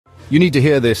You need to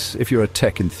hear this if you're a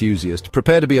tech enthusiast.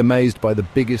 Prepare to be amazed by the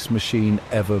biggest machine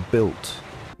ever built.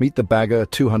 Meet the Bagger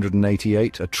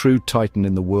 288, a true titan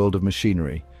in the world of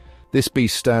machinery. This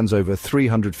beast stands over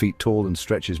 300 feet tall and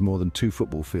stretches more than 2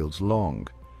 football fields long.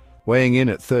 Weighing in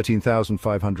at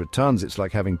 13,500 tons, it's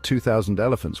like having 2,000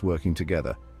 elephants working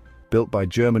together. Built by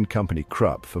German company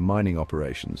Krupp for mining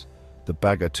operations, the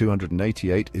Bagger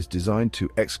 288 is designed to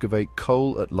excavate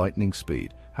coal at lightning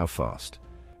speed. How fast?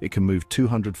 It can move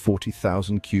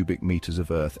 240,000 cubic meters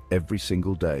of earth every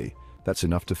single day. That's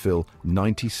enough to fill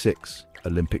 96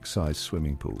 Olympic-sized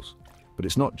swimming pools. But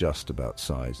it's not just about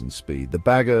size and speed. The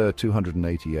Bagger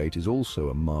 288 is also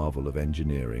a marvel of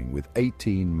engineering, with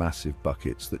 18 massive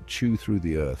buckets that chew through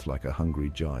the earth like a hungry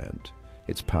giant.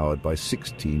 It's powered by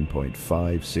 16.56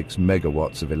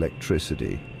 megawatts of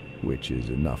electricity, which is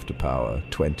enough to power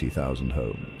 20,000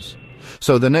 homes.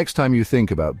 So the next time you think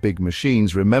about big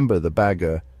machines, remember the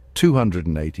Bagger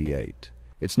 288.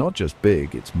 It's not just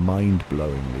big, it's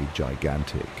mind-blowingly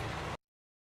gigantic.